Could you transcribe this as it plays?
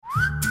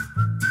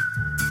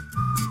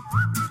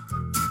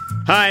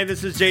Hi,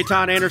 this is J.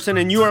 Todd Anderson,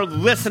 and you are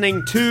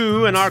listening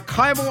to an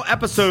archival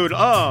episode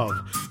of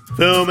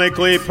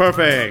Filmically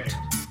Perfect.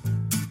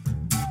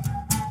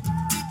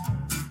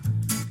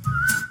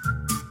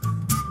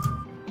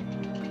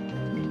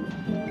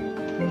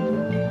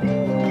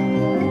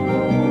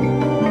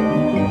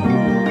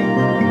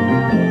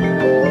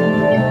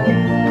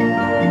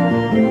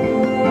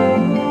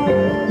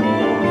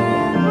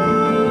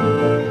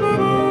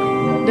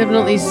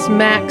 Definitely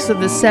smacks of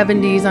the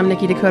 70s. I'm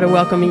Nikki Dakota,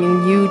 welcoming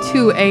you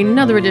to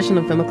another edition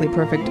of Filmically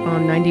Perfect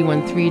on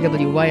 91.3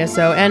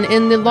 WYSO. And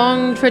in the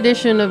long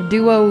tradition of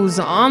duos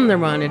on the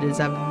run, it is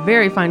a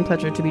very fine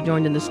pleasure to be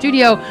joined in the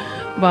studio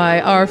by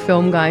our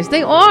film guys.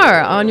 They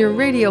are, on your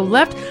radio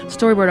left,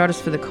 storyboard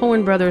artists for the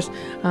Coen brothers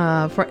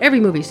for every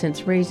movie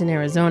since Raised in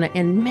Arizona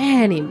and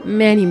many,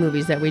 many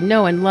movies that we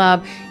know and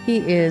love. He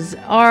is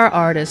our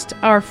artist,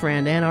 our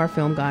friend, and our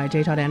film guy,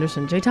 J. Todd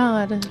Anderson. J.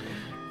 Todd.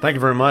 Thank you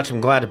very much.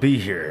 I'm glad to be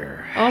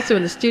here. Also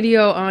in the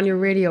studio on your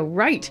radio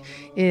right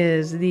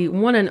is the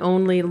one and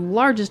only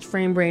largest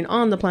frame brain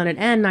on the planet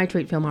and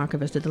nitrate film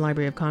archivist at the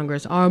Library of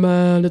Congress. Our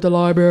man at the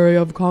Library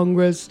of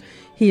Congress.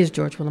 He is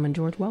George Williman.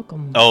 George,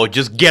 welcome. Oh,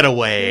 just get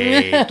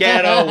away.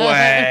 Get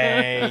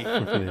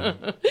away.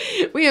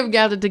 We have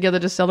gathered together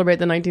to celebrate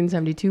the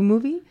 1972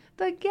 movie,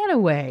 The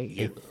Getaway.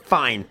 A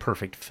fine,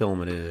 perfect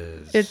film it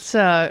is. It's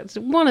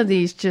one of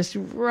these just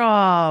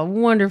raw,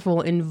 wonderful,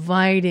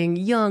 inviting,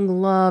 young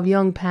love,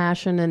 young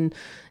passion,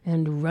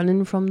 and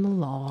running from the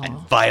law. And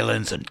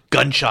violence and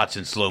gunshots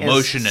in slow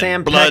motion Sam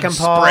and blood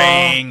Peckinpah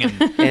spraying.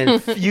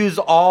 And use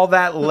all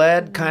that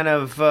lead kind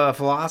of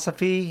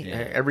philosophy,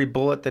 every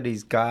bullet that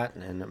he's got,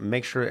 and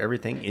make sure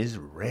everything is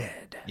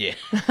red. Yeah.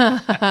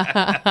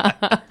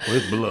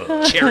 With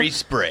blood. Cherry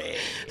spray.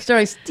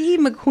 Starring Steve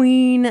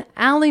McQueen,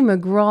 Ali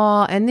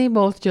MacGraw, and they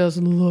both just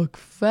look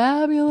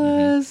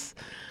fabulous.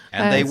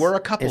 And they were a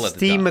couple at the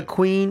Steve time.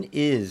 McQueen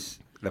is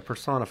the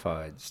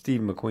personified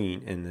Steve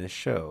McQueen in this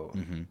show.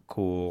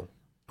 Cool,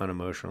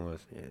 unemotional.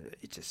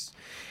 It just,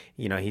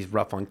 he's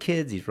rough on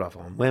kids, he's rough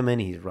on women,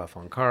 he's rough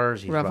on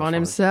cars, he's Rough on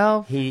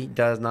himself. He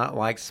does not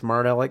like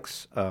smart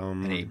alecks.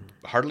 And he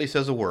hardly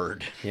says a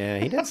word. Yeah,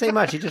 he doesn't say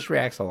much. He just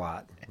reacts a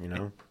lot,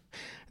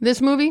 This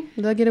movie,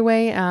 The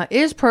Getaway,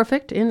 is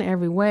perfect in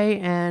every way.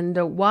 And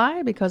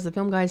why? Because the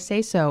film guys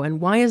say so. And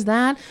why is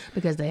that?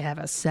 Because they have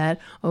a set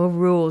of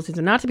rules. These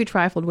are not to be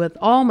trifled with.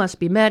 All must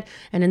be met.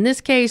 And in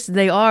this case,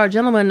 they are.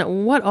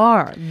 Gentlemen, what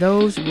are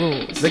those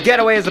rules? The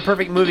Getaway is the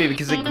perfect movie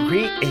because it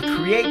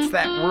creates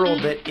that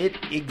world that it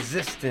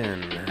exists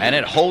in. And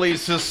it wholly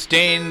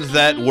sustains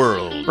that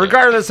world.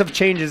 Regardless of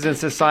changes in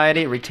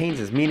society, it retains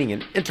its meaning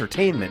and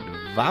entertainment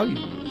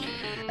values.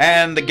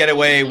 And The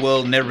Getaway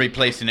will never be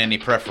placed in any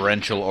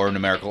preferential or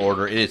numerical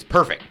order. It is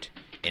perfect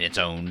in its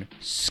own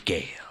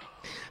scale.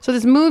 So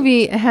this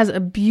movie has a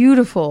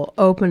beautiful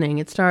opening.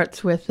 It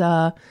starts with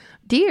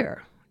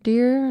deer.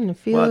 Deer in the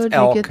field. Well, it's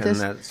elk you get this...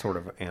 and that sort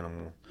of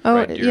animal. Oh,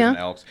 Right, deers yeah. and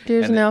elks.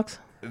 Deers and elks.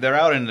 They're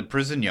out in the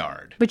prison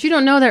yard. But you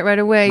don't know that right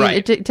away.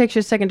 Right. It takes you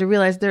a second to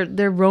realize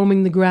they're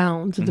roaming the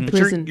grounds of the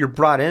prison. You're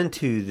brought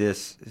into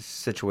this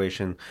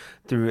situation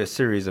through a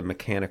series of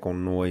mechanical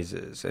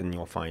noises, and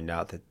you'll find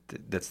out that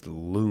that's the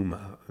loom.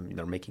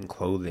 They're making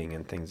clothing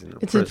and things in the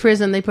It's prison. in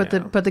prison. They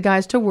put the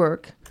guys to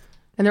work,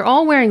 and they're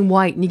all wearing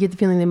white, and you get the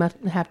feeling they must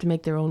have to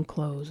make their own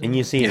clothes. And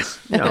you see,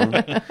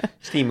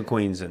 Steve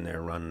McQueen's in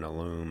there running a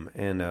loom.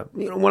 And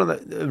one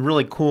of the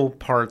really cool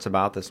parts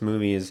about this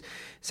movie is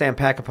Sam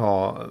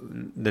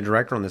Peckinpah, the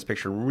director on this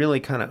picture, really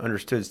kind of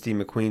understood Steve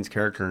McQueen's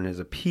character and his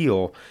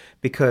appeal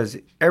because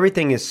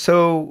everything is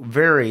so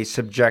very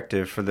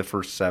subjective for the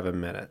first 7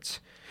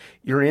 minutes.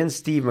 You're in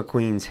Steve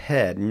McQueen's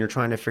head, and you're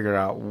trying to figure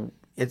out...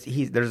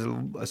 there's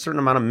a certain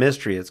amount of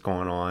mystery that's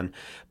going on,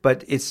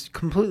 but it's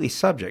completely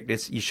subject.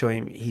 You show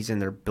him he's in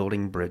there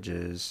building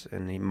bridges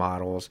and he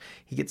models.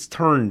 He gets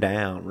turned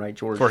down, right,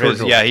 George?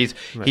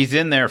 He's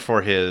in there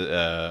for his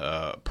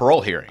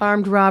parole hearing.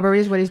 Armed robbery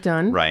is what he's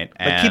done. Right.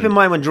 But keep in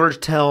mind when George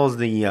tells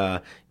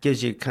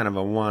gives you kind of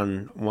a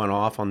one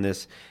off on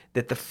this,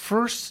 that the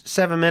first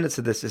 7 minutes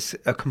of this is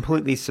a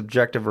completely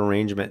subjective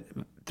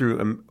arrangement through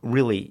a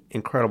really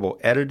incredible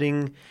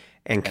editing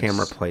and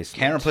camera placement.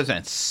 Camera placement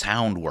and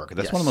sound work.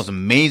 That's one of the most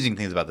amazing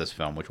things about this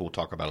film, which we'll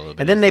talk about a little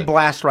bit. And then they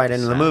blast right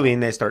into the movie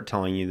and they start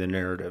telling you the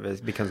narrative.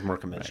 It becomes more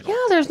conventional.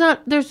 Yeah,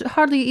 there's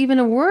hardly even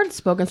a word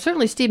spoken.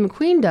 Certainly Steve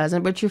McQueen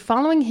doesn't, but you're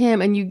following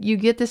him and you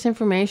get this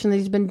information that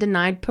he's been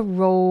denied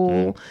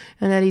parole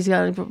and that he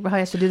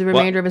has to do the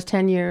remainder of his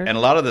 10 years. And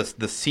a lot of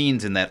the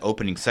scenes in that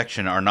opening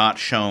section are not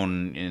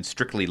shown in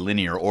strictly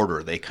linear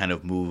order. They kind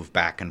of move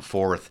back and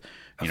forth,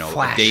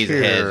 days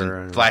ahead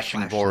and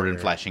flashing forward and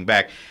flashing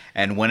back.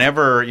 And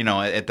whenever,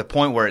 at the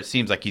point where it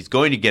seems like he's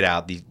going to get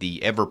out,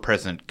 the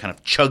ever-present kind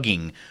of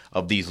chugging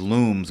of these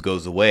looms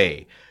goes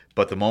away.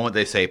 But the moment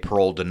they say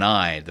parole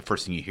denied, the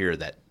first thing you hear,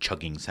 that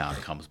chugging sound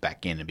comes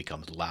back in and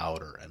becomes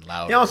louder and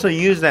louder. They also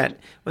use that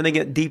when they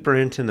get deeper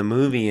into the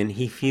movie and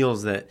he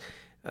feels that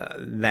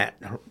that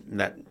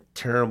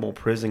terrible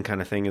prison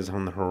kind of thing is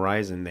on the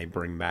horizon, they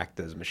bring back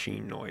those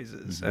machine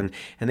noises. And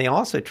they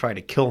also try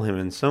to kill him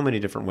in so many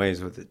different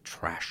ways with the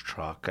trash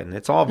truck. And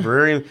it's all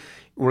very,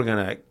 we're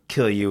going to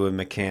kill you with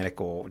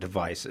mechanical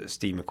devices,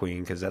 Steve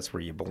McQueen, because that's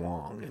where you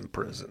belong, in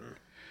prison.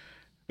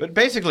 But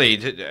basically,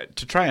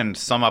 to try and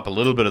sum up a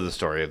little bit of the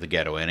story of The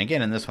Getaway, and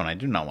again, in this one, I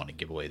do not want to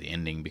give away the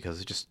ending because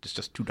it's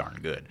just too darn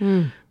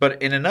good.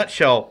 But in a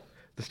nutshell,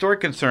 the story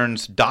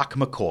concerns Doc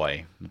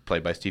McCoy,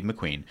 played by Steve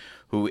McQueen,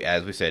 who,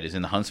 as we said, is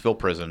in the Huntsville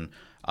prison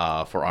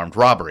for armed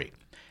robbery,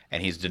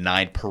 and he's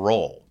denied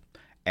parole.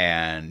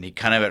 And he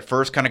kind of at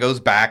first goes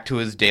back to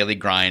his daily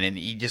grind, and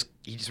he just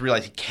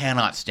realized he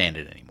cannot stand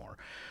it anymore.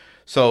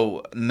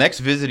 So next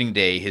visiting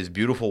day, his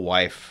beautiful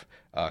wife,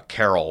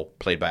 Carol,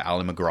 played by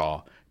Ali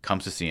MacGraw,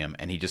 comes to see him,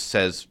 and he just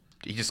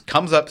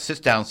comes up,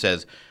 sits down,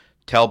 says,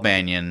 "Tell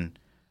Banyan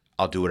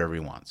I'll do whatever he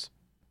wants."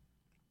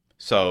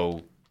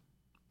 So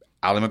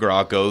Ali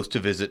MacGraw goes to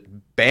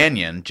visit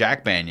Banyan,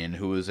 Jack Banyan,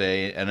 who is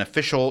an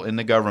official in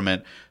the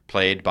government,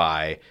 played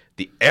by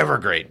the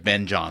ever-great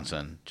Ben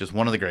Johnson, just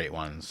one of the great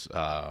ones.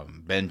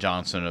 Ben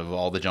Johnson of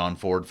all the John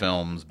Ford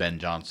films, Ben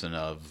Johnson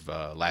of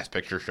Last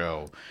Picture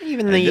Show.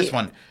 Even this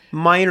one,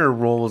 minor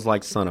roles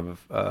like Son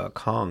of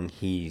Kong,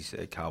 he's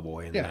a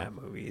cowboy in that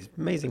movie. He's an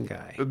amazing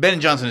guy.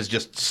 Ben Johnson is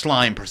just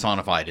slime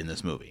personified in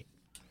this movie.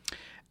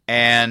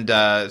 And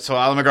so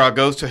Ali MacGraw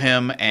goes to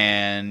him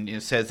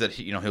and says that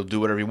he'll do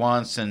whatever he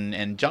wants.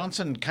 And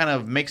Johnson kind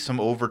of makes some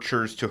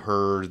overtures to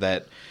her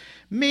that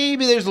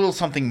maybe there's a little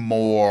something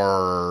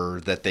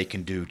more that they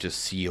can do to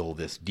seal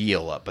this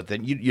deal up. But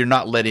then you're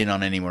not let in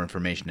on any more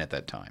information at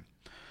that time.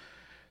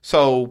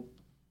 So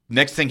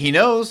next thing he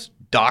knows,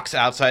 Doc's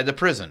outside the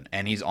prison,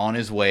 and he's on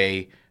his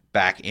way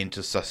back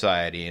into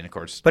society. And of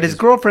course, but his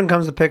girlfriend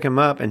comes to pick him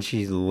up, and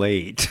she's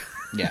late.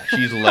 Yeah,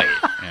 she's late.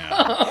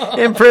 Yeah.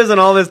 In prison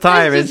all this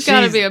time, and she's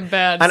got to be a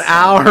bad an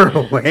hour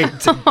away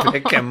to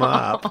pick him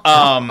up.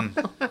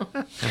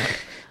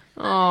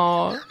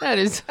 Oh, that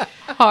is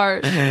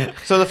hard.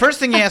 So the first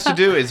thing he has to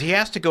do is he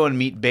has to go and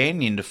meet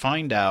Banyan to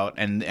find out,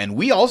 and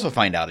we also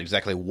find out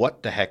exactly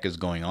what the heck is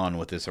going on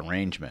with this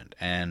arrangement.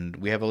 And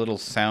we have a little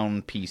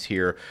sound piece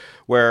here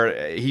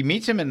where he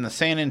meets him in the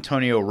San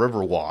Antonio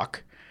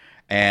Riverwalk,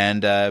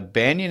 and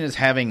Banyan is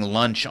having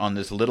lunch on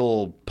this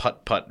little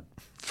putt-putt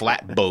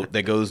flatboat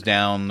that goes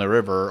down the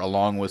river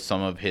along with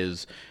some of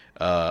his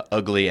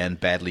ugly and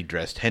badly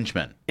dressed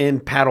henchmen. In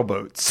paddle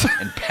boats.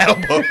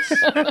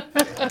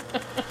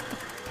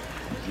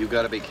 You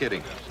gotta be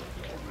kidding.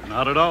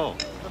 Not at all.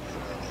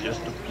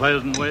 Just a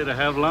pleasant way to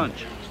have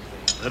lunch.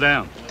 Sit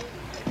down.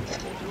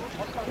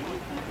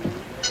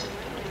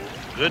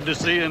 Good to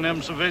see you in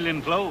them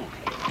civilian clothes.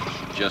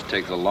 Just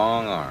takes a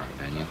long arm,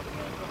 Banyan.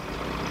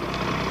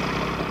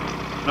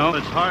 No,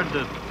 it's hard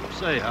to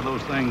say how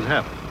those things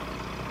happen.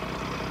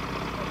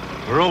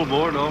 Parole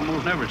board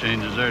almost never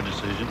changes their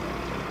decision.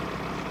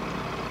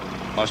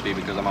 Must be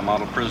because I'm a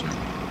model prisoner.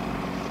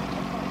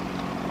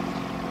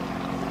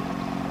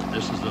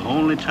 This is the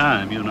only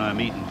time you and I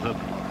meet in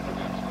public.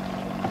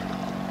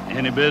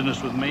 Any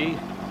business with me,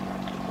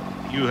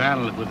 you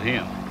handle it with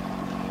him.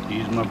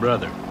 He's my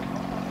brother.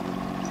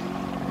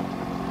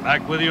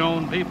 Back with your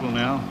own people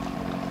now.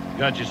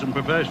 Got you some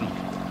professionals.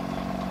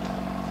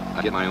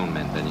 I get my own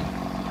men, Banyan.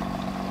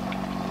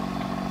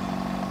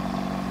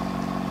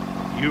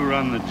 You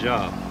run the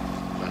job,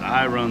 but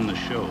I run the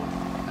show,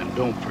 and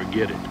don't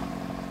forget it.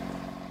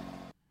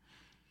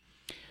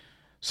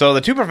 So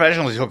the two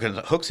professionals he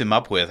hooks him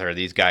up with are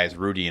these guys,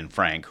 Rudy and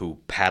Frank, who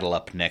paddle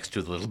up next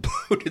to the little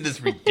boat in this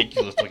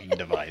ridiculous-looking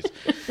device.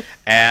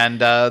 And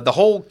the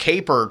whole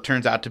caper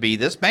turns out to be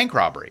this bank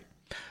robbery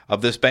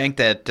of this bank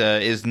that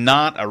is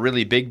not a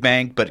really big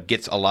bank, but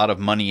gets a lot of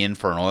money in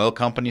for an oil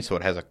company, so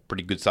it has a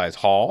pretty good-sized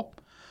haul.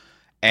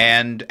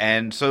 And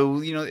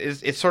so,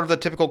 it's sort of the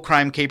typical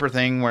crime caper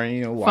thing where,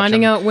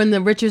 finding out when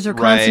the riches are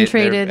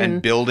concentrated.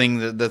 And building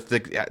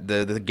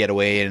the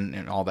getaway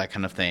and all that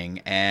kind of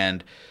thing.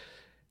 And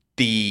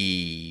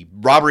the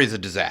robbery is a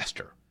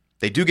disaster.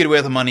 They do get away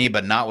with the money,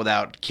 but not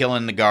without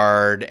killing the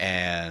guard,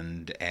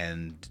 and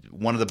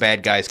one of the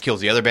bad guys kills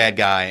the other bad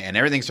guy, and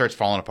everything starts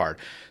falling apart.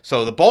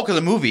 So the bulk of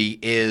the movie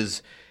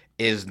is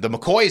the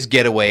McCoys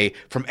get away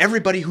from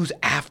everybody who's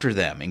after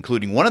them,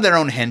 including one of their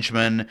own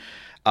henchmen,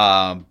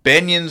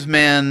 Banyan's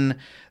men,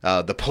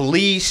 the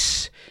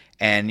police,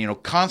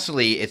 and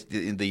constantly it's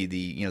they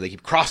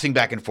keep crossing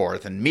back and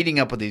forth and meeting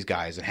up with these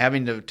guys and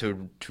having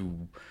to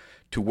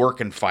work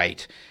and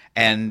fight.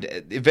 And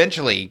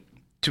eventually,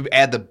 to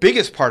add the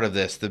biggest part of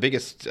this, the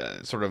biggest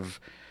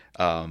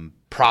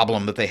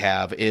problem that they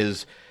have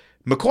is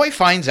McCoy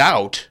finds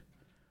out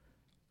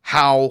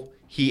how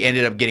he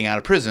ended up getting out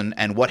of prison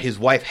and what his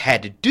wife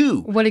had to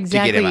do to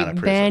get him out of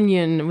prison.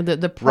 Banyan,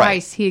 the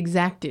price he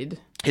exacted.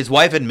 His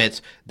wife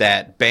admits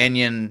that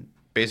Banyan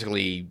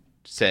basically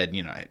said,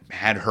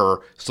 had her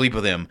sleep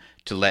with him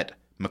to let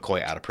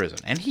McCoy out of prison.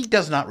 And he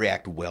does not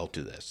react well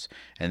to this.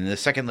 And the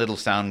second little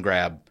sound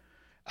grab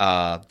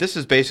this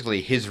is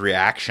basically his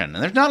reaction.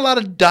 And there's not a lot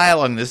of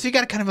dialogue in this. You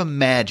got to kind of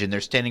imagine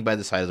they're standing by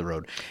the side of the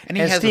road. And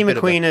Steve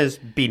McQueen is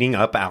beating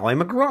up Ally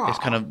McGraw. He's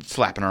kind of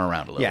slapping her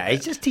around a little bit. Yeah,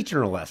 he's just teaching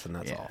her a lesson,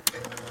 that's all.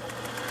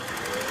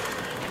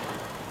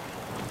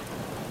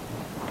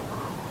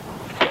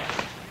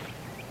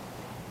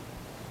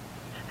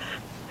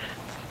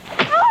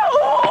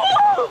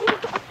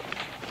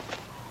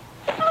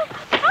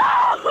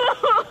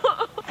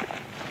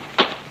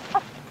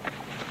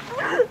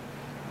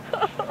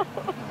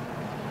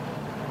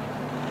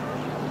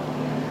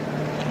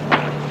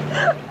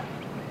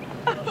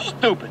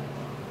 Stupid.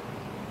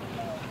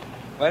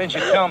 Why didn't you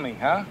tell me,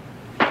 huh?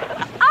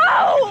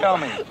 Ow! Tell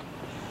me.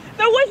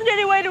 There wasn't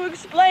any way to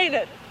explain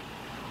it.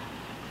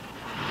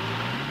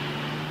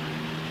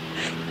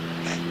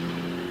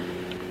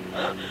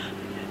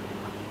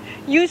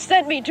 You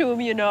sent me to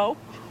him, you know.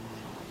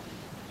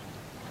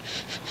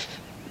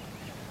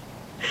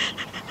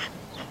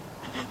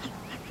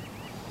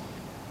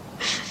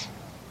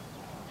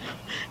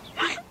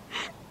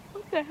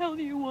 What the hell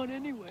do you want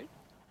anyway?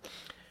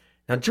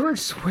 Now, George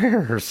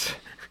swears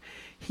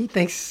he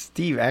thinks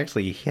Steve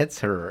actually hits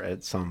her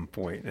at some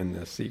point in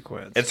this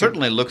sequence. It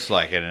certainly looks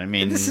like it. I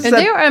mean, and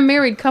they were a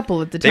married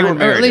couple at the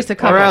time, or at least a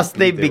couple. Or else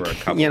they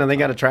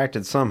got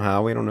attracted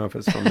somehow. We don't know if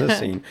it's from this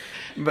scene.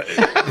 But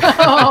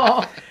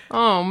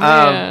oh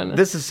man.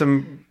 This is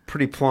some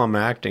pretty plum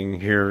acting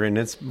here, and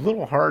it's a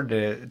little hard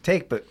to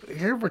take. But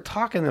here we're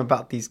talking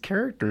about these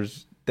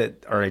characters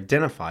that are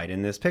identified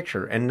in this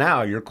picture, and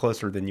now you're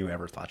closer than you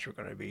ever thought you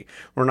were going to be.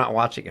 We're not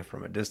watching it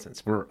from a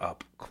distance. We're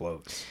up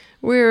close.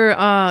 You're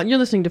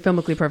listening to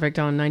Filmically Perfect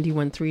on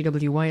 91.3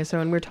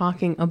 WYSO, and we're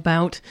talking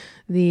about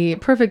the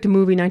perfect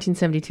movie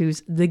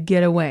 1972's The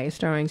Getaway,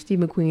 starring Steve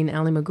McQueen,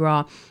 Ally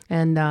McGraw,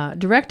 and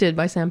directed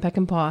by Sam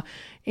Peckinpah.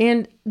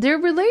 And their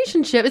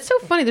relationship, it's so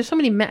funny. There's so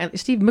many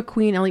Steve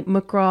McQueen, Ally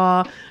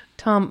McGraw,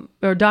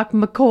 Doc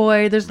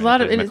McCoy. There's a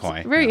lot of, and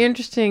it's very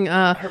interesting.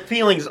 Her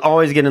feelings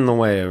always get in the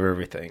way of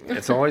everything.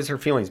 It's always her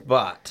feelings,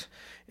 but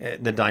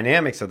the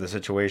dynamics of the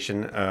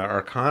situation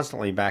are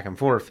constantly back and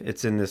forth.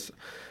 It's in this.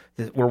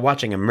 We're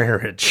watching a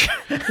marriage.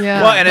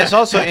 Yeah. Well, and it's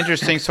also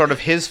interesting, sort of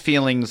his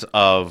feelings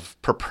of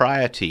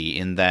propriety,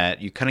 in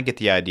that you kind of get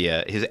the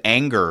idea. His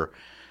anger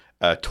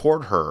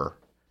toward her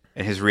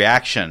and his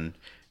reaction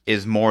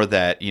is more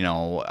that,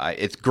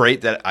 it's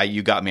great that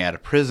you got me out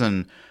of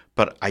prison,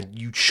 but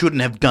you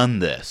shouldn't have done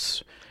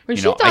this. Well,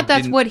 she thought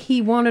that's what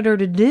he wanted her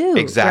to do.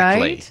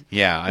 Exactly. Right?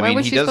 Yeah. I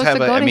mean,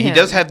 he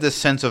does have this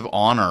sense of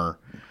honor.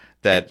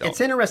 It's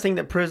interesting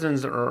that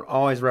prisons are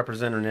always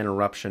represent an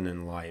interruption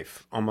in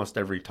life almost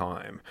every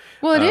time.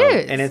 Well, it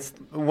is. And it's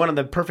one of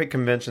the perfect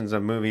conventions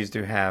of movies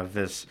to have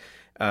this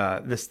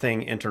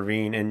thing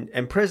intervene.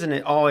 And prison,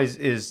 it always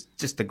is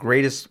just the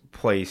greatest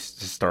place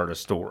to start a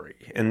story.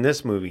 In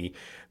this movie,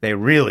 they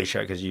really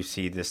show, because you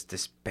see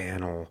this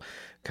panel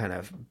kind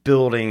of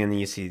building, and then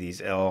you see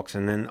these elks,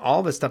 and then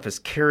all this stuff is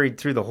carried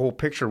through the whole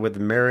picture with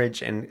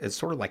marriage, and it's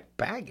sort of like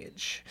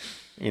baggage.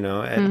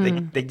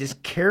 They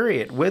just carry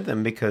it with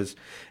them, because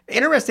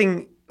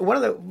interesting.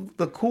 One of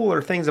the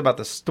cooler things about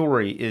the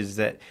story is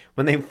that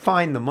when they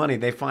find the money,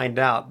 they find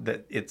out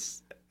that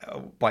it's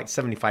like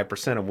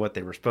 75% of what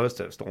they were supposed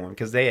to have stolen,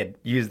 because they had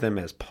used them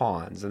as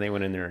pawns, and they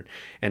went in there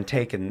and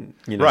taken,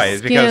 right.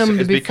 It's because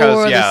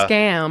the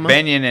scam.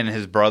 Benyon and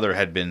his brother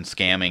had been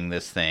scamming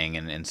this thing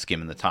and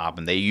skimming the top,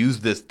 and they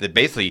used this.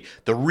 Basically,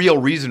 the real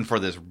reason for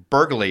this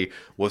burglary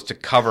was to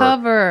cover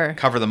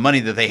the money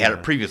that they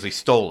had previously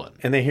stolen.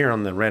 And they hear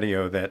on the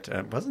radio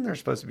that wasn't there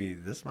supposed to be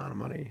this amount of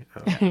money?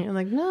 You're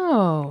like,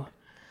 no.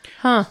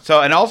 Huh.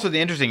 So, and also the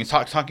interesting is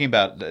talking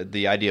about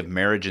the idea of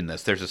marriage in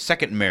this. There's a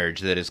second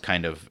marriage that is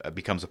kind of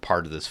becomes a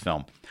part of this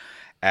film,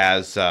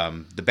 as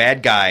the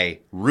bad guy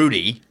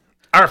Rudy,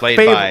 played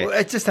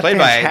by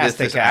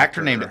this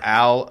actor named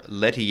Al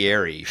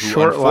Lettieri,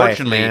 who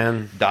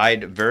unfortunately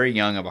died very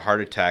young of a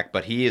heart attack.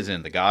 But he is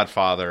in The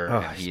Godfather,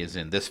 and he is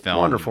in this film,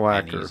 wonderful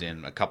actor, and he's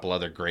in a couple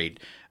other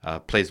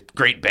plays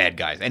great bad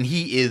guys, and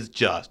he is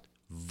just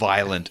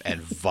violent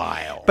and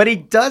vile. But he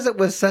does it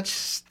with such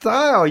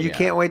style. You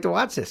can't wait to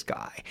watch this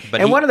guy.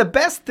 One of the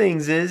best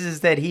things is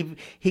that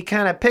he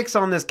kind of picks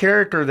on this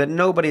character that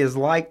nobody has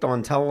liked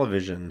on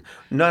television,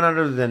 none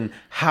other than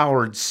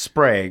Howard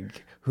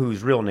Sprague,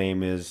 whose real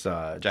name is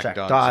Jack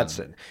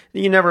Dodson.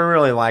 You never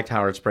really liked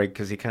Howard Sprague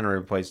because he kind of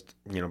replaced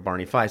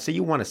Barney Fife. So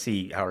you want to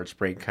see Howard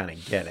Sprague kind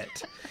of get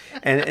it.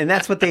 And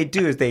that's what they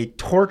do, is they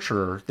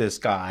torture this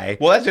guy.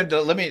 Well,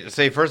 let me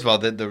say, first of all,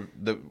 that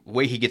the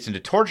way he gets into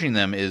torturing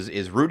them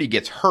is Rudy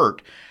gets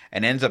hurt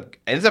and ends up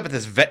at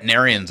this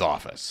veterinarian's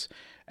office.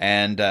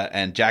 And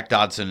Jack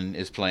Dodson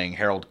is playing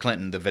Harold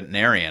Clinton, the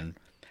veterinarian,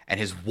 and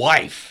his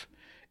wife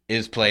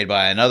is played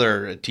by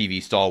another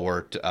TV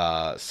stalwart,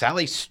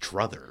 Sally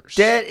Struthers.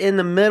 Dead in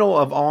the middle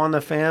of All in the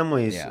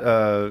Family's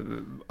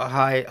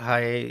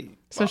high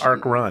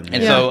arc run.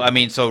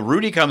 And so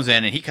Rudy comes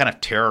in and he kind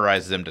of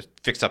terrorizes them to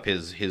fix up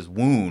his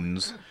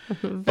wounds.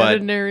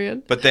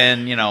 Veterinarian. But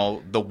then,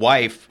 the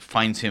wife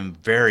finds him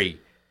very,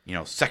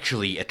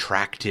 sexually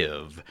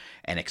attractive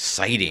and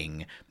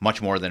exciting,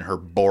 much more than her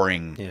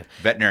boring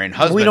veterinarian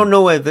husband. We don't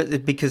know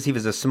if because he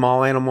was a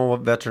small animal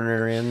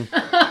veterinarian,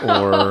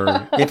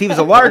 or if he was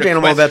a large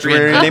animal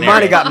veterinarian, they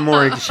might have gotten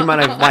more. She might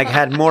have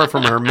had more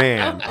from her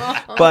man.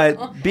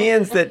 But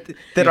being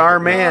that our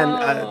man,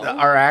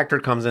 our actor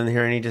comes in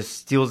here and he just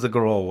steals the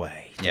girl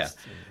away.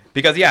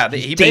 Because he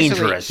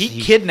dangerous. Basically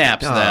he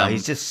kidnaps them.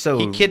 He's just so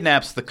he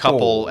kidnaps the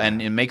couple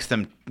and it makes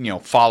them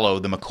follow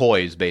the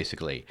McCoys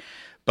basically.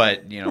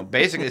 But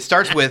basically it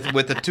starts with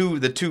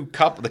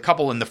the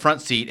couple in the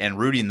front seat and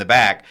Rudy in the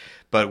back.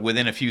 But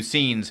within a few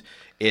scenes,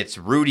 it's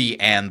Rudy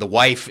and the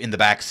wife in the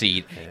back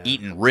seat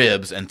eating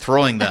ribs and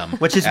throwing them,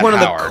 which is at one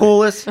Howard. of the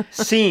coolest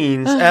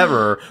scenes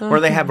ever, where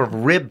they have a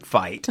rib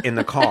fight in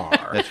the car.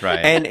 That's right.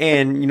 And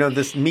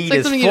this meat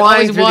is something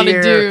flying you through always the wanna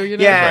air. do,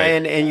 Yeah,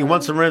 Right. and you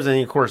want some ribs, and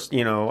of course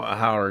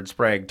Howard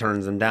Sprague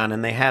turns them down,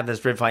 and they have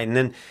this rib fight,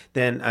 and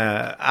then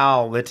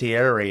Al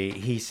Lettieri,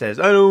 he says,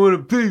 "I don't want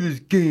to play this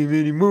game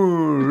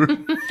anymore."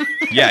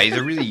 Yeah, he's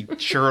a really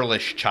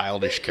churlish,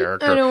 childish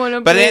character. I don't want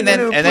to But play then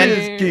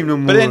game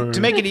no But then more. to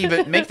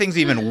make things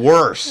even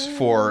worse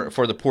for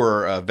the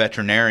poor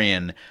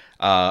veterinarian,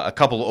 a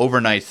couple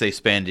overnights they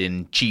spend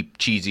in cheap,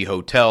 cheesy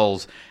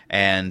hotels,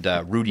 and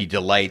Rudy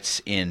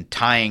delights in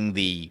tying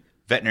the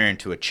veterinarian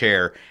to a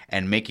chair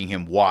and making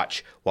him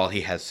watch while he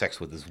has sex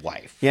with his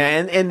wife. Yeah,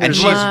 and And there's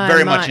she's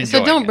very much enjoying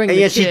So don't it. bring And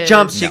the yeah, kids. she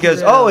jumps. She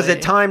goes, "Oh, is Really.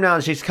 it time now?"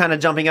 And she's kind of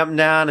jumping up and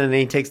down, and then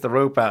he takes the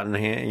rope out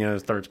and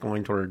starts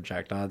going toward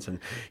Jack Dodson.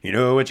 You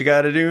know what you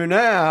got to do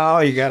now?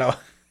 You got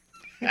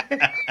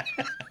to.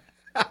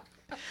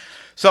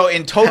 So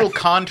in total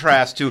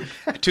contrast to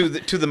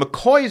the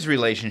McCoy's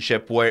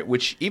relationship,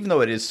 which even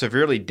though it is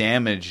severely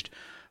damaged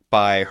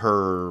by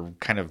her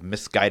kind of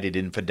misguided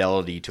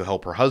infidelity to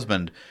help her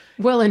husband,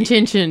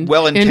 Well-intentioned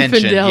yeah.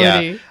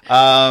 infidelity.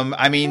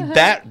 I mean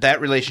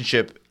that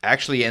relationship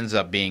actually ends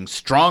up being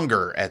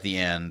stronger at the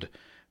end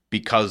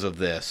because of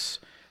this,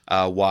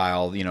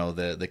 while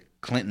the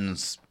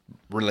Clintons'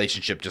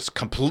 relationship just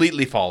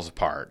completely falls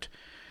apart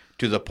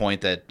to the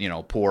point that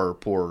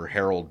poor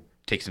Harold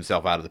takes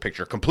himself out of the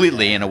picture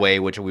completely in a way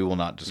which we will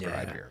not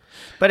describe here.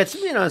 But it's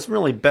it's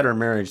really better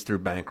marriage through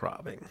bank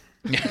robbing.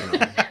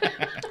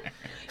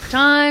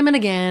 Time and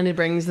again, it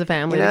brings the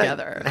family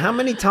together. How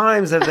many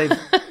times have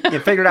they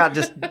figured out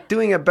just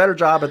doing a better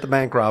job at the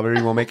bank robbery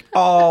will make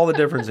all the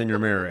difference in your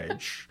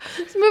marriage?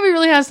 This movie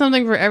really has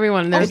something for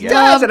everyone. There's It does.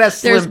 love, It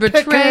has there's Slim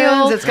betrayal,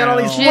 Pickens. It's got all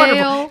these jail,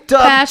 wonderful.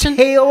 Dub passion,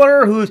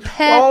 Taylor, who's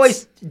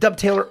pets. Dub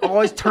Taylor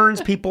always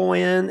turns people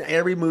in.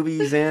 Every movie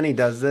he's in, he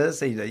does this.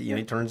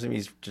 He turns him.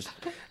 He's just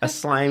a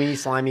slimy,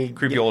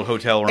 Creepy old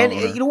hotel room.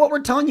 And what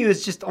we're telling you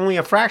is just only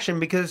a fraction,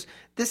 because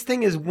this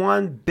thing is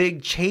one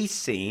big chase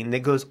scene that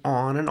goes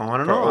on and on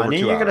and For on. over And 2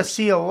 you're going to hours.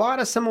 see a lot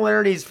of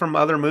similarities from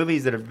other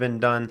movies that have been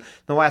done in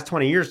the last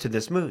 20 years to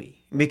this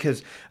movie,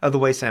 because of the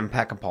way Sam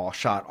Peckinpah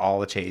shot all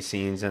the chase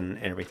scenes and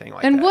everything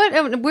like And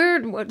that.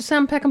 what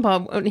Sam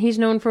Peckinpah, he's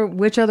known for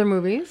which other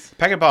movies?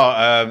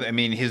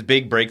 Peckinpah, his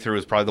big breakthrough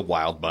was probably The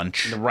Wild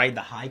Bunch. The Ride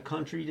the High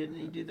Country, didn't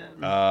he do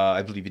that?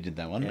 I believe he did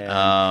that one.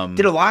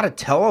 Did a lot of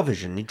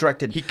television. He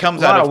directed He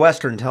comes a lot out of of-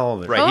 Western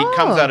television. Right, he Oh.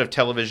 comes out of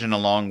television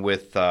along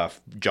with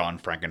John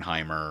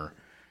Frankenheimer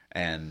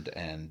and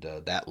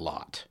that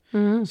lot.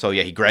 Mm-hmm. So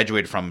yeah, he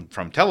graduated from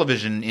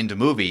television into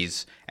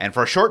movies, and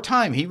for a short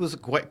time, he was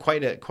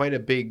quite a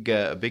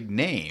big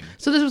name.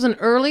 So this was an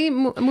early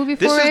movie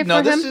This foray is no,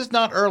 for this him? is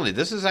not early.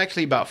 This is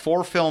actually about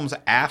 4 films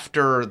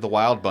after The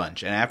Wild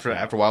Bunch, and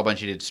after Wild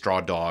Bunch, he did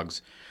Straw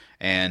Dogs,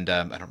 and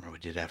I don't remember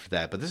what he did after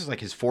that. But this is like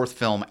his 4th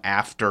film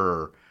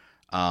after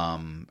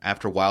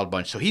Wild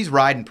Bunch, so he's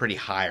riding pretty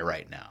high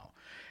right now.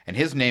 And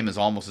his name is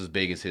almost as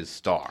big as his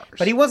stars.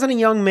 But he wasn't a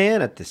young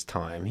man at this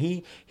time.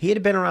 He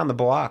had been around the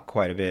block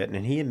quite a bit,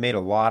 and he had made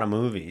a lot of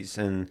movies,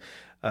 and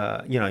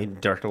he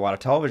directed a lot of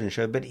television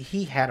shows. But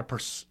he had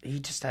he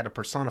just had a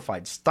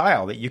personified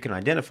style that you can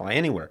identify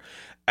anywhere.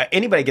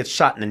 Anybody gets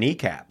shot in the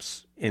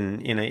kneecaps.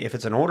 If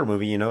it's an older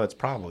movie, it's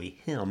probably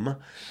him.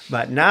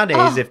 But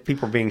nowadays, if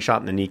people are being shot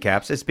in the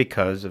kneecaps, it's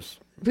because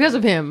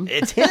of him.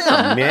 It's him,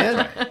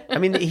 man. I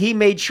mean, he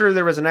made sure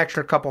there was an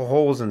extra couple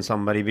holes in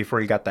somebody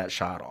before he got that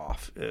shot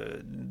off.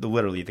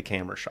 Literally, the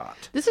camera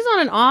shot. This is on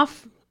an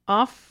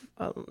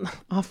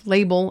off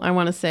label, I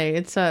want to say.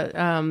 It's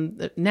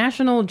a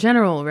National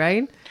General,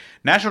 right?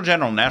 National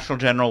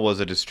General was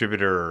a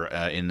distributor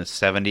in the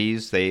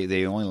 70s.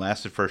 They only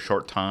lasted for a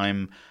short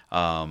time.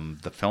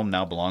 The film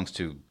now belongs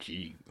to who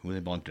do they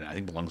belong to? I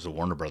think it belongs to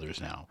Warner Brothers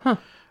now.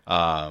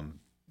 Huh.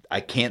 I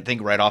can't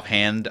think right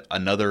offhand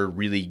another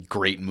really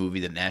great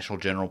movie that National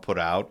General put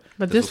out.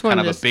 But this this was kind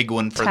one of just a big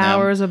one for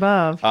towers them.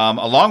 above.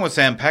 Along with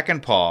Sam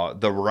Peckinpah,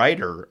 the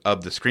writer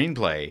of the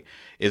screenplay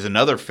is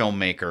another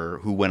filmmaker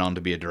who went on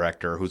to be a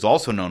director, who's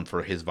also known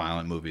for his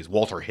violent movies,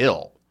 Walter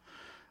Hill,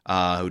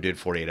 who did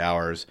 48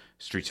 Hours,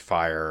 Streets of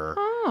Fire,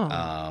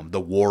 The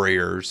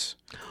Warriors.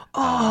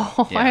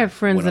 Oh, Yeah, I have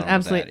friends went that on with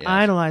absolutely that, yes.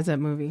 idolize that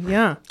movie.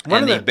 Yeah.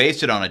 And they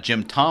based it on a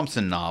Jim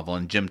Thompson novel,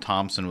 and Jim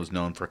Thompson was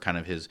known for kind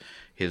of his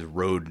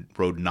road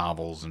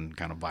novels and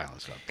kind of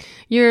violent stuff.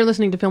 You're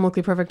listening to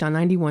Filmically Perfect on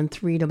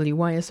 91.3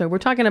 WYSO. We're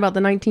talking about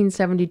the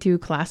 1972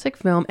 classic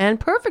film and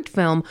perfect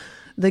film,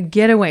 The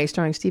Getaway,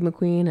 starring Steve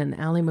McQueen and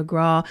Ali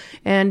MacGraw.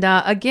 And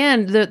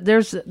again,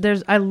 there's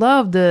I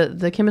love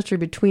the chemistry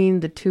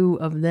between the two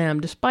of them,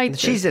 despite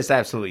She's just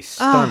absolutely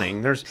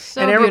stunning.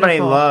 so and everybody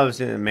beautiful. loves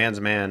Man's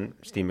Man,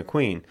 Steve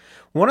McQueen.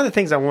 One of the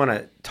things I want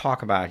to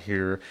talk about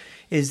here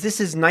is this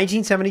is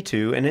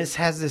 1972, and this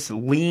has this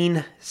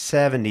lean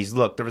 70s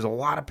look. There was a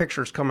lot of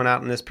pictures coming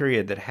out in this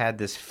period that had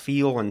this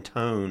feel and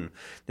tone,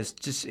 this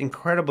just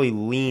incredibly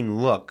lean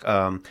look.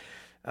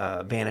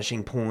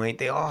 Vanishing Point,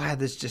 they all had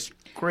this just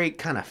great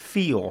kind of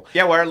feel.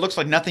 Yeah, where it looks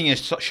like nothing is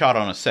shot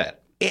on a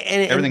set.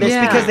 And Everything it's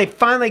was because they filmed.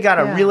 finally got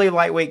a really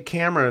lightweight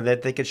camera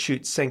that they could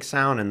shoot sync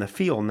sound in the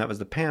field, and that was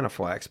the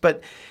Panaflex.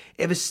 But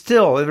it was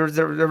still,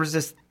 there was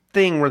this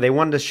thing where they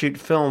wanted to shoot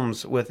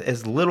films with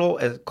as little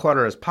as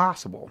clutter as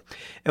possible.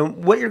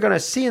 And what you're going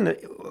to see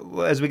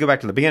as we go back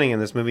to the beginning in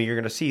this movie, you're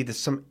going to see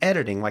some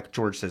editing, like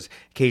George says.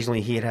 Occasionally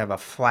he'd have a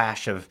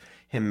flash of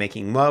him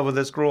making love with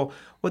this girl.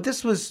 Well,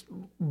 this was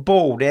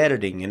bold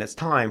editing in its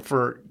time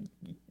for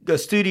a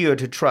studio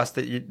to trust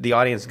that the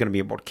audience is going to be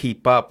able to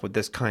keep up with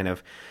this kind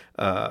of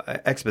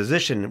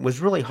exposition was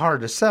really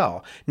hard to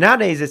sell.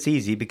 Nowadays, it's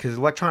easy because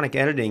electronic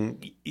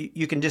editing,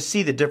 you can just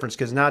see the difference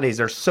because nowadays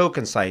they're so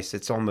concise,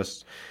 it's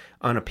almost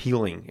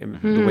unappealing in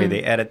the way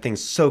they edit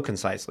things so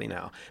concisely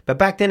now. But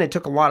back then, it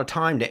took a lot of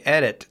time to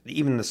edit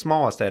even the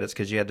smallest edits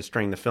because you had to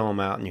string the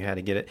film out and you had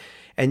to get it.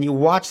 And you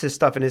watch this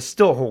stuff and it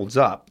still holds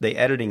up. The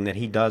editing that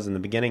he does in the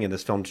beginning of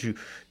this film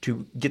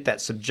to get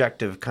that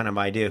subjective kind of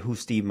idea of who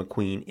Steve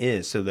McQueen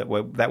is, so that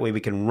way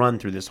we can run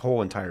through this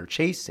whole entire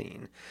chase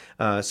scene.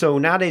 So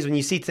nowadays, when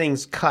you see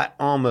things cut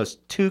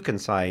almost too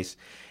concise,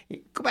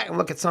 go back and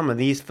look at some of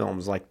these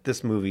films, like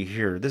this movie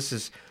here.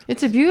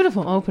 It's a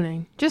beautiful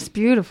opening, just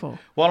beautiful.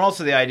 Well, and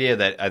also the idea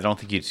that I don't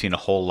think you'd seen a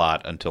whole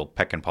lot until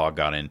Peckinpah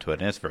got into it,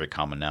 and it's very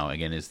common now.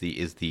 Again, is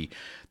the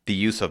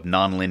use of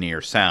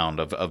nonlinear sound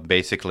of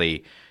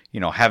basically,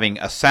 having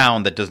a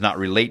sound that does not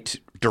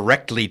relate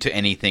directly to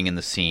anything in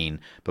the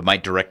scene, but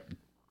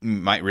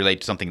might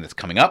relate to something that's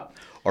coming up,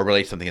 or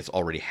relate to something that's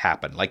already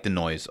happened, like the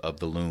noise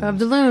of the looms. Of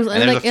the looms.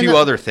 And there's a few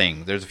other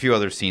things. There's a few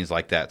other scenes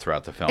like that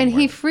throughout the film. And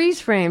he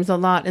freeze frames a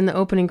lot in the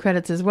opening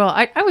credits as well.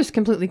 I was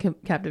completely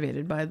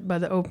captivated by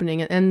the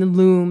opening and the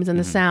looms and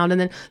the sound.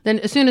 And then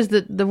as soon as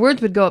the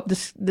words would go up,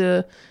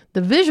 the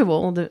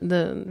visual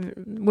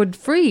would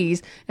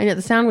freeze, and yet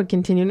the sound would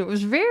continue. And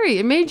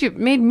it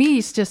made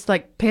me just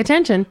like pay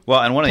attention.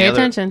 Well, and one of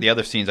the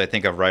other scenes I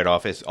think of right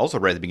off is also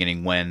right at the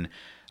beginning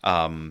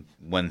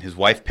when his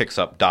wife picks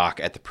up Doc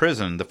at the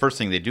prison. The first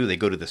thing they do, they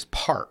go to this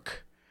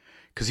park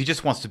because he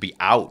just wants to be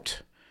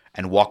out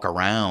and walk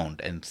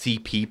around and see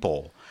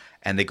people.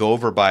 And they go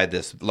over by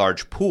this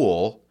large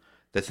pool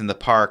that's in the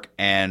park.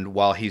 And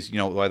while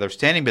while they're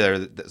standing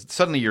there,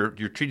 suddenly you're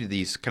treated to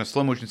these kind of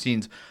slow motion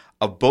scenes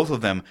of both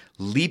of them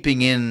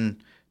leaping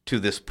in to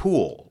this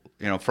pool,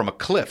 from a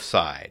cliff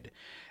side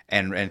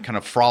and kind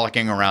of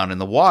frolicking around in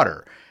the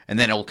water. And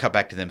then it'll cut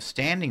back to them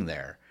standing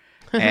there.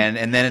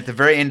 and then at the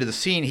very end of the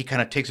scene, he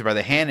kind of takes her by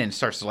the hand and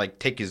starts to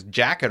take his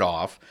jacket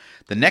off.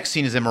 The next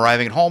scene is them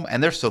arriving at home,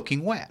 and they're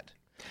soaking wet.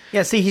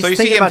 Yeah, see, he's so you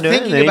thinking see him about doing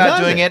thinking about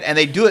doing it, and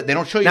they do it. They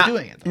don't show you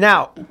doing it.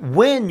 Now,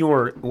 when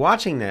you're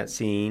watching that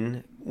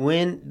scene,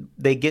 when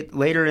they get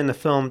later in the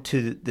film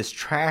to this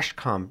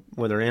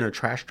where they're in a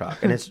trash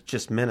truck, and it's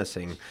just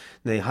menacing,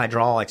 the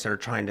hydraulics are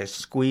trying to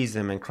squeeze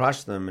them and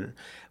crush them, and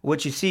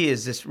what you see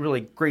is this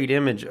really great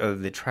image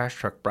of the trash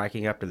truck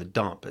backing up to the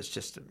dump. It's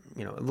just,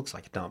 it looks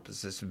like a dump.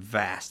 It's this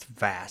vast,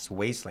 vast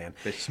wasteland.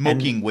 The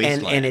smoking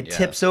wasteland. And it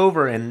tips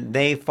over, and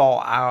they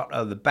fall out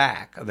of the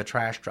back of the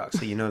trash truck, so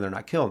they're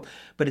not killed.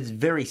 But it's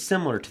very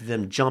similar to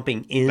them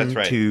jumping into... That's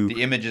right.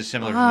 The image is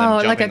similar to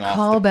them jumping like a off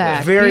callback.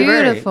 the cliff. Very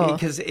beautiful.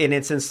 And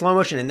it's in slow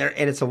motion,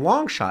 and it's a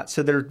long shot,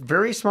 so they're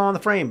very small in the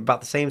frame, about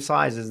the same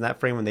size as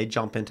that frame when they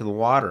jump into the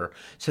water.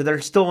 So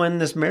they're still in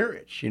this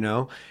marriage,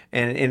 and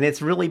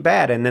it's really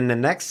bad. And then the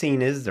next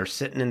scene is they're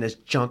sitting in this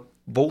junk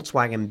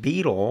Volkswagen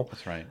Beetle.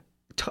 That's right.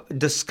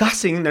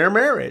 Discussing their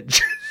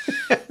marriage.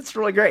 It's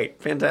really great.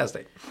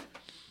 Fantastic.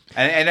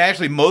 And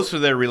actually, most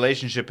of their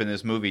relationship in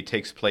this movie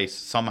takes place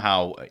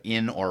somehow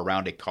in or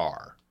around a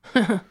car.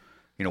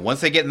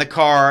 Once they get in the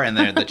car and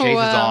the chase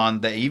is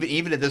on,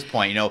 even at this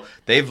point,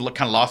 they've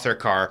kind of lost their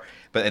car,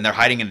 and they're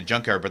hiding in a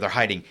junkyard, but they're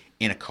hiding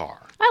in a car.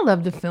 I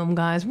love the film,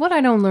 guys. What I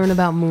don't learn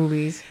about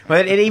movies.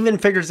 But it even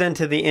figures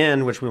into the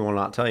end, which we will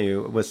not tell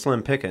you, with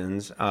Slim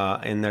Pickens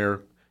in their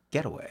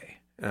getaway.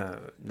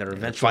 Their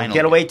eventual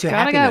getaway to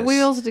happiness. Gotta have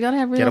wheels to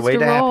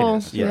roll.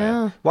 Happiness.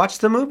 Yeah. Watch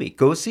the movie.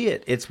 Go see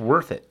it. It's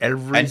worth it.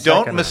 And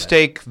don't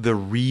mistake the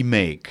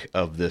remake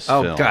of this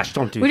film. Oh gosh,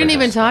 don't do that. We didn't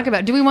even talk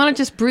about it. Do we want to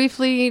just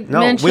briefly mention?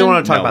 No, we don't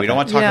want to talk about it. We don't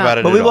want to talk about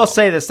it But at we will all.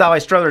 say that Sally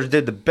Struthers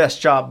did the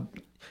best job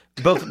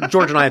both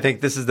George and I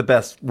think this is the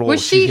best role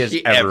she has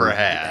ever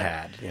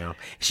had. You know,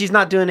 she's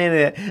not doing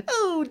any of that.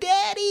 Oh,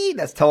 Daddy,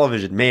 that's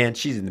television, man.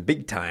 She's in the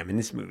big time in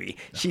this movie.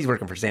 She's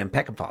working for Sam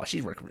Peckinpah.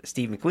 She's working for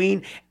Steve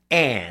McQueen,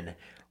 and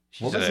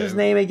what was his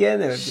name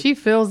again? She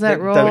fills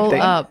that role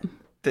up.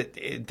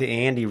 The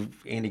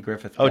Andy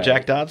Griffith. Oh,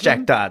 Jack Dodson?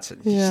 Jack Dodson.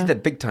 Yeah. She's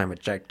that big time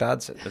with Jack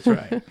Dodson. That's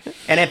right.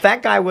 And if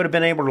that guy would have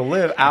been able to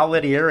live, Al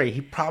Lettieri,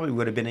 he probably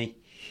would have been a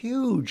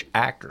huge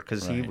actor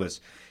because he was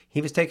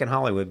taking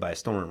Hollywood by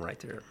storm right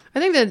there. I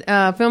think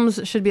that films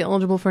should be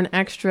eligible for an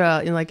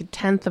extra, like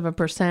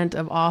 0.1%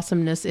 of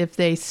awesomeness if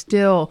they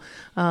still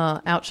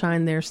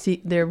outshine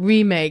their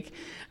remake.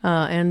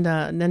 And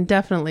then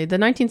definitely the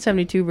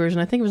 1972 version,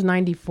 I think it was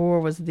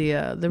 94, was the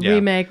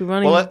remake.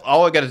 Well,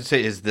 all I got to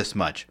say is this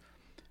much.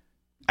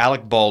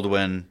 Alec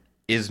Baldwin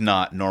is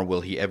not, nor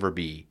will he ever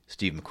be,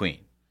 Steve McQueen.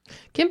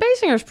 Kim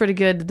Basinger's pretty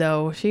good,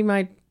 though. She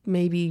might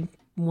maybe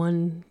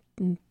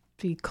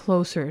be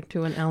closer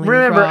to an Ellen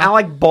Remember, McGraw.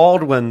 Alec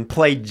Baldwin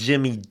played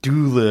Jimmy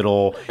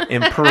Doolittle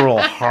in Pearl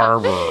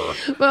Harbor.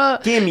 Well,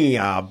 Give me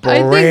a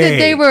break. I think that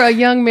they were a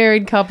young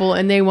married couple,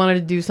 and they wanted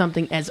to do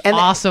something as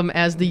awesome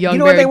as the young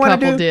married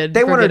couple did.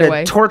 They wanted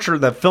Getaway. to torture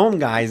the film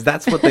guys.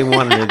 That's what they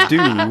wanted to do.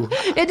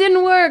 It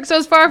didn't work. So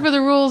as far for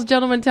the rules,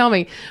 gentlemen, tell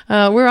me.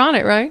 We're on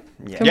it, right?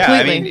 Yeah. Completely. Yeah,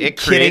 I mean, it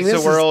creates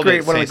This a world. is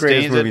great, one of the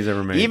greatest sustains it. movies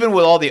ever made. Even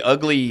with all the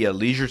ugly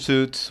leisure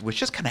suits, which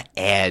just kind of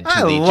add to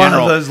I the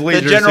love those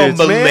leisure general suits,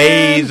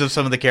 malaise man. of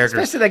some of the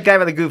characters. Especially that guy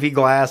with the goofy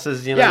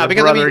glasses. You know, Yeah, the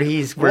because brother, I mean,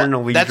 he's wearing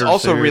a leisure that's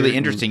also suit. really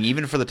interesting,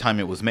 even for the time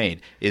it was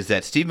made, is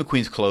that Steve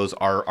McQueen's clothes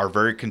are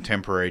very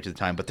contemporary to the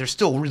time, but they're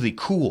still really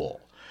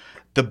cool.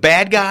 The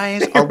bad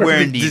guys are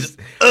wearing these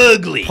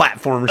ugly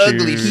platform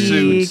ugly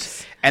shoes.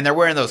 suits, and they're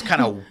wearing those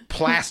kind of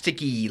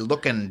plasticky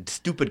looking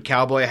stupid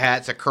cowboy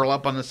hats that curl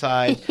up on the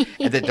side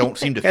and that don't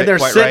seem to fit And they're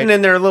quite sitting right.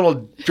 in their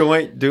little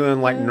joint doing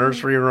like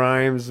nursery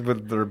rhymes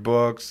with their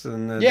books,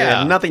 and they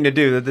have nothing to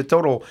do. The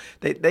total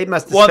they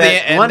must have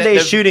spent one day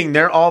shooting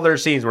all their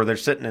scenes where they're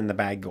sitting in the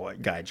bad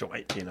guy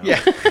joint, you know.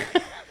 Yeah.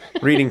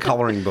 Reading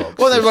coloring books.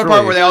 Well, there's one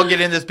part where they all get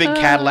in this big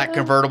Cadillac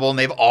convertible, and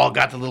they've all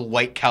got the little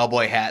white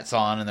cowboy hats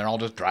on, and they're all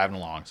just driving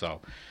along.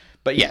 So,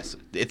 but yes,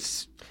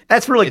 that's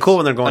really cool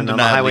when they're going down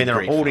the highway and they're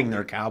great holding film.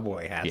 their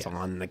cowboy hats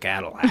on the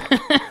Cadillac.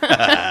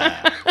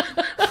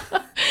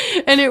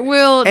 And it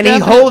will. And he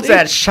holds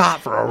that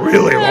shot for a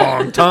really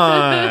long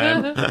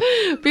time.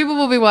 People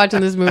will be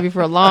watching this movie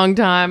for a long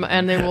time,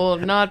 and they will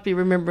not be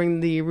remembering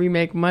the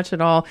remake much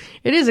at all.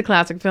 It is a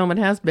classic film. It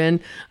has been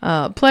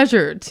a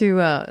pleasure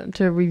to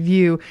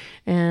review.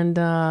 And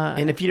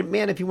if you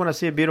want to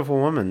see a beautiful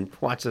woman,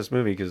 watch this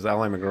movie because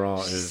Ally McGraw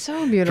is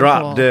so beautiful,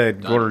 drop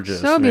dead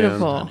gorgeous, so man.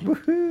 beautiful.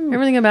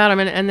 Everything about them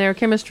and their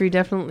chemistry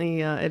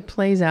definitely it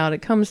plays out.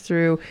 It comes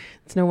through.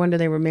 It's no wonder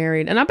they were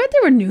married, and I bet they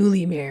were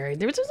newly married.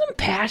 There was some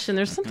passion.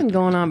 There's something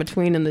going on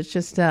between them that's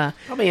just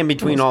probably in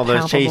between all those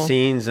palpable. chase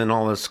scenes and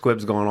all those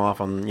squibs going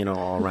off on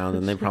all around,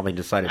 and they probably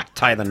decided to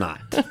tie the knot.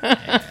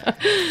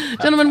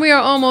 Gentlemen, we are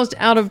almost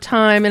out of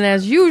time, and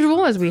as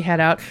usual, as we head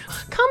out,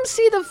 come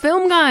see the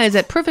film guys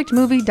at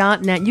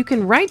perfectmovie.net. You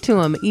can write to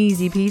them,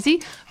 easy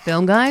peasy.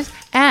 Film guys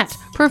at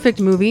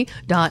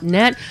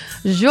perfectmovie.net.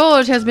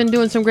 George has been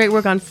doing some great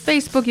work on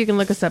Facebook. You can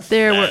look us up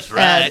there. That's We're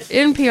right. at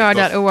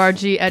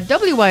npr.org, at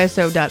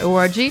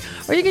wyso.org,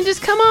 or you can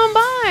just come on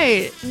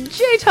by.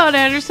 J. Todd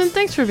Anderson,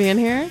 thanks for being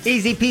here.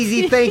 Easy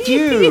peasy, thank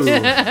you.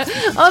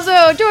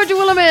 Also, Georgia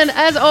Williman,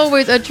 as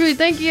always, a treat.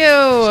 Thank you.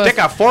 Stick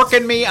a fork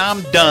in me,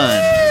 I'm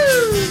done.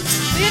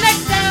 See you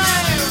next time.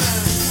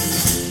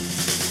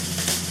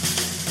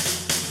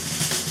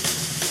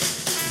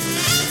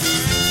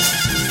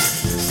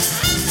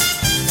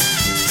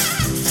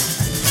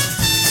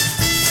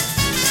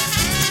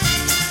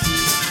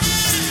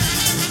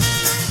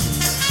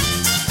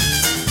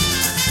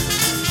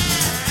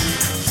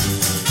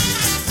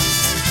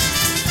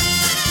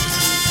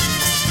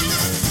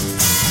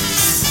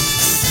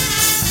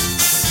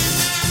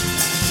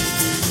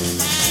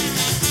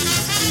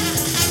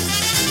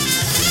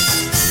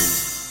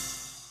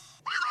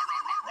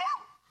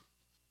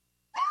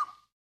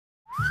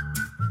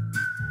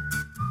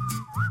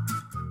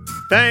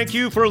 Thank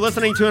you for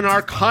listening to an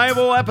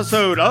archival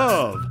episode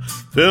of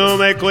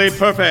Filmically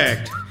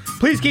Perfect.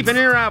 Please keep an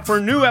ear out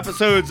for new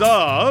episodes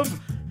of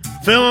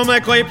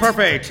Filmically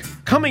Perfect,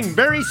 coming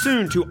very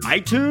soon to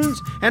iTunes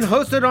and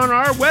hosted on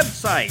our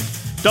website,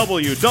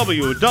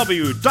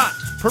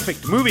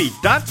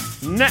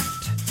 www.perfectmovie.net.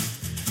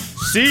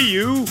 See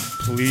you,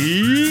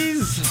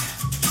 please.